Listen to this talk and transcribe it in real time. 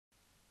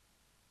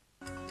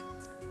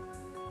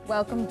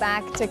Welcome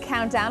back to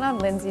Countdown. I'm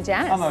Lindsay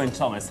Janice. I'm Owen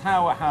Thomas.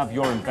 How have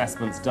your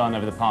investments done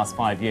over the past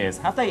 5 years?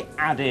 Have they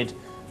added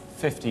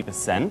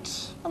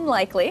 50%?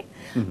 Unlikely.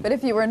 But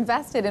if you were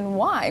invested in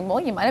wine,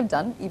 well, you might have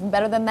done even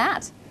better than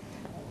that.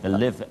 The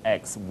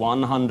Vin-X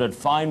 100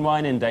 Fine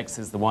Wine Index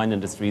is the wine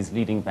industry's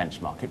leading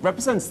benchmark. It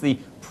represents the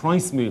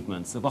price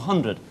movements of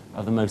 100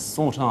 of the most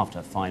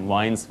sought-after fine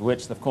wines, for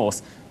which, of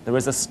course, there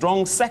is a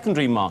strong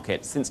secondary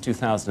market. Since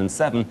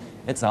 2007,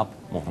 it's up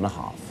more than a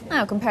half.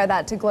 Now, compare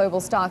that to global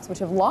stocks, which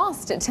have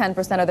lost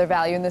 10% of their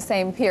value in the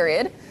same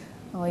period.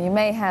 Well, you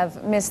may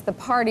have missed the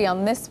party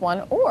on this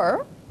one,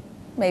 or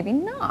maybe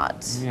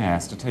not.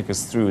 Yes, to take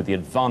us through the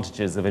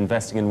advantages of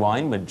investing in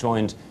wine, we're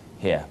joined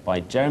here by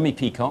Jeremy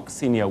Peacock,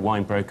 Senior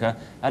Wine Broker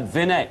at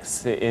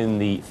Vin-X in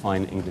the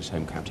fine English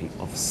home county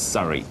of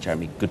Surrey.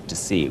 Jeremy, good to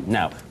see you.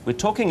 Now, we're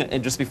talking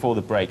just before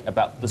the break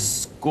about the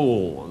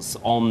scores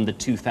on the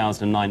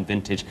 2009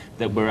 vintage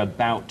that we're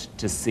about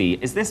to see.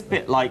 Is this a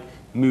bit like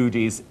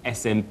Moody's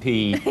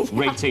S&P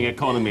rating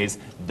economies?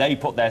 They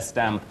put their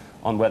stamp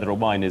on whether a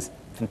wine is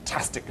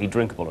fantastically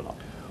drinkable or not.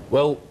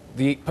 Well,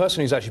 the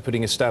person who's actually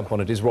putting a stamp on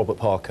it is Robert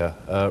Parker.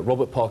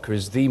 Robert Parker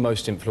is the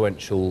most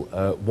influential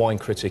wine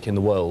critic in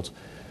the world.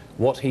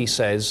 What he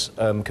says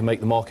can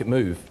make the market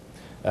move.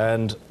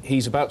 And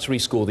he's about to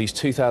rescore these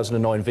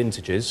 2009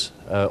 vintages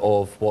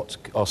of what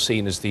are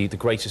seen as the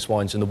greatest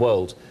wines in the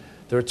world.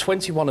 There are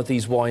 21 of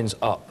these wines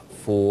up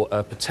for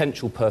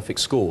potential perfect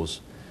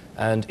scores.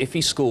 And if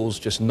he scores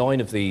just 9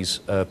 of these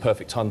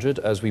perfect 100,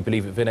 as we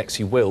believe at Vin-X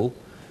he will,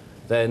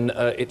 then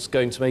it's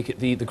going to make it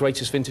the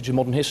greatest vintage in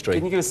modern history.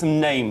 Can you give us some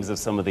names of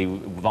some of the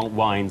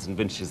wines and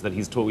vintages that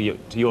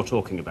you're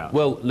talking about?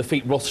 Well,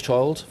 Lafite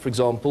Rothschild, for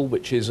example,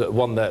 which is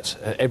one that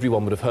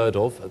everyone would have heard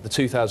of. The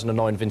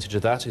 2009 vintage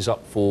of that is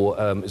up for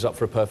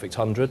a perfect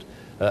 100.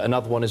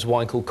 Another one is a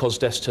wine called Cos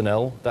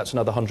d'Estournel. That's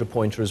another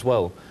 100-pointer as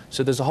well.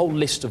 So there's a whole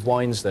list of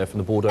wines there from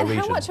the Bordeaux region.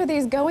 How much are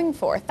these going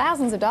for?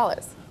 Thousands of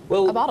dollars?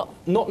 Well, a bottle?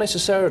 Not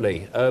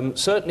necessarily.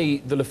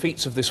 Certainly the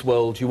Lafittes of this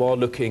world, you are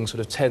looking sort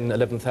of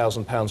 £10,000,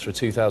 £11,000 for a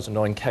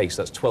 2009 case.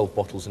 That's 12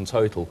 bottles in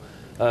total.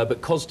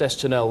 But Cos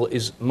d'Estournel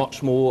is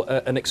much more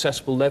an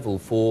accessible level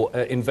for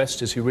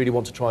investors who really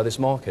want to try this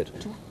market.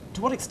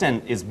 To what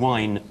extent is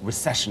wine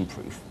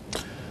recession-proof?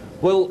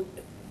 Well,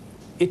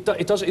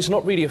 it's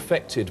not really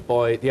affected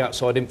by the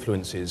outside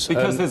influences.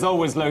 Because there's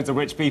always loads of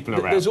rich people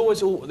around.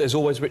 There's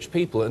always rich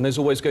people, and there's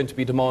always going to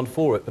be demand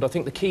for it. But I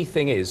think the key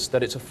thing is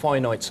that it's a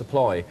finite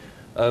supply.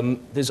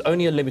 There's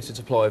only a limited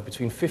supply of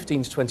between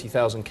 15,000 to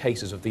 20,000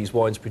 cases of these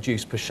wines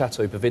produced per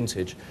chateau per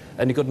vintage.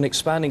 And you've got an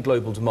expanding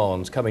global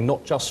demand coming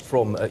not just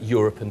from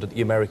Europe and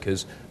the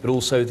Americas, but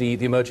also the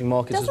emerging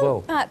markets as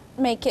well. Doesn't that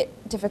make it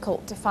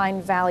difficult to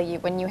find value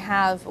when you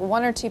have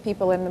 1 or 2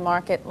 people in the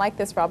market, like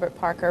this Robert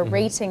Parker,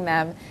 rating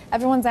them?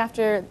 Everyone's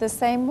after the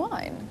same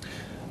wine.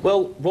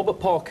 Well,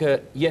 Robert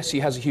Parker, yes, he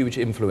has a huge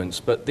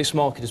influence, but this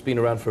market has been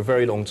around for a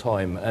very long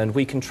time, and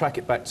we can track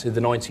it back to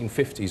the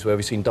 1950s, where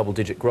we've seen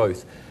double-digit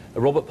growth.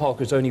 Robert Parker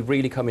has only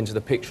really come into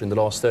the picture in the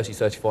last 30,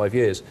 35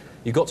 years.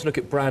 You've got to look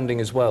at branding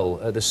as well.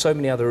 There's so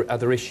many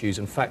other issues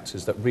and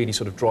factors that really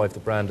sort of drive the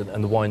brand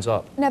and the wines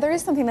up. Now, there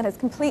is something that has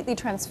completely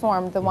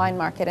transformed the wine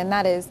market, and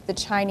that is the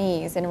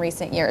Chinese in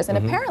recent years. And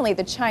apparently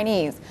the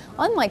Chinese,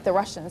 unlike the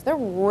Russians, they're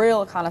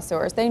real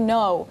connoisseurs. They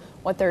know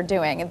what they're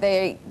doing.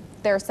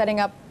 They're setting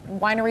up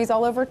wineries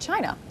all over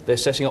China. They're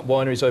setting up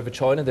wineries over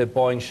China. They're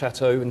buying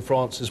chateaux in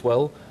France as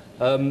well.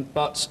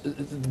 But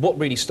what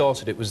really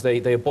started it was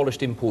they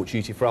abolished import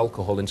duty for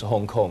alcohol into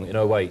Hong Kong in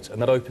 2008,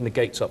 and that opened the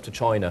gates up to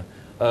China.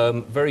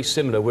 Very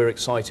similar, we're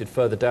excited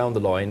further down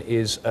the line,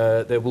 is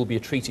there will be a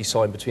treaty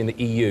signed between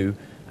the EU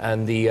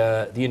and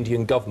the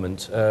Indian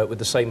government with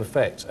the same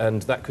effect,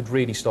 and that could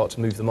really start to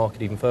move the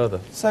market even further.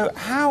 So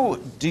how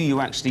do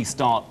you actually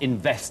start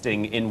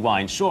investing in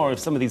wine? Sure, if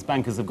some of these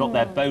bankers have got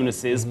their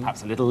bonuses,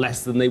 perhaps a little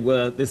less than they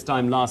were this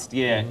time last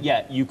year,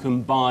 yeah, you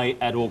can buy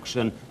at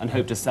auction and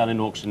hope to sell in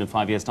auction in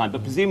 5 years' time.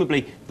 But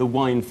presumably the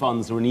wine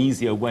funds are an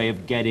easier way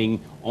of getting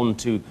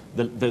onto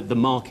the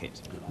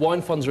market.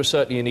 Wine funds are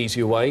certainly an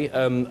easier way.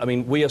 I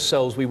mean, we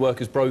ourselves, we work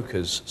as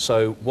brokers,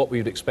 so what we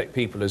would expect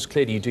people is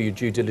clearly you do your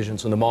due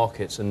diligence on the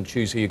markets and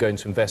choose who you're going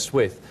to invest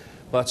with.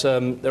 But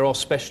there are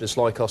specialists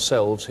like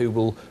ourselves who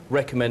will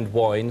recommend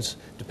wines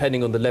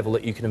depending on the level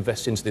that you can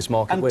invest into this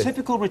market with. And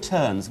typical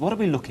returns, what are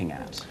we looking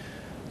at?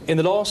 In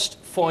the last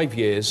 5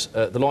 years,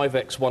 the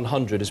Vin-X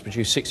 100 has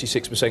produced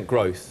 66%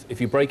 growth.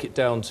 If you break it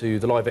down to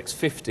the Vin-X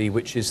 50,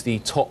 which is the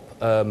top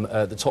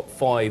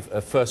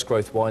 5 first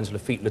growth wines,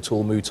 Lafite,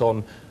 Latour,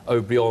 Mouton,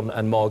 Aubryon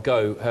and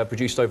Margaux, have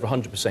produced over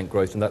 100%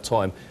 growth in that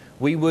time.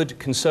 We would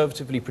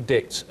conservatively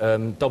predict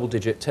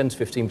double-digit 10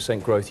 to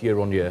 15% growth year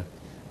on year.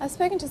 I've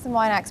spoken to some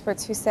wine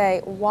experts who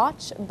say,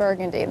 watch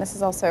Burgundy, and this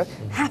is also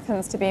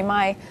happens to be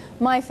my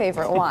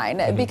favorite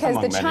wine, because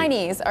the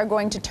Chinese are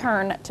going to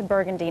turn to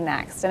Burgundy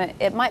next, and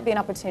it might be an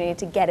opportunity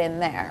to get in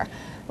there.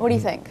 What do you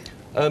think?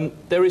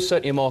 There is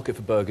certainly a market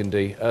for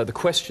Burgundy. The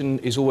question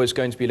is always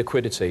going to be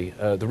liquidity.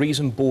 The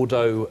reason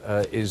Bordeaux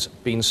is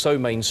being so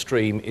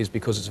mainstream is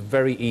because it's a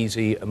very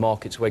easy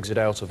market to exit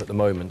out of at the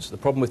moment. The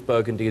problem with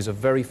Burgundy is a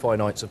very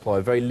finite supply,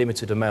 a very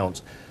limited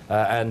amount,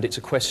 and it's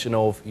a question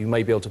of you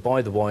may be able to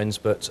buy the wines,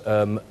 but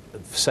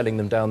selling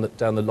them down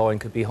the line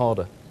could be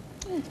harder.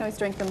 You can always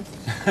drink them.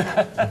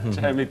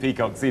 Jeremy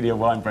Peacock, Senior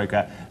Wine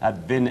Broker at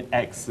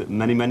Vin-X.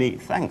 Many, many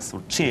thanks,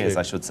 or cheers,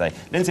 I should say.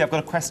 Lindsay, I've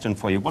got a question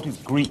for you. What is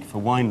Greek for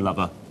wine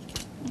lover?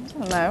 I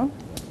don't know.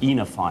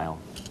 Enophile.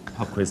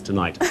 Pub quiz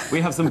tonight.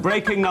 We have some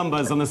breaking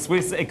numbers on the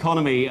Swiss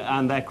economy,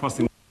 and they're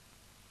crossing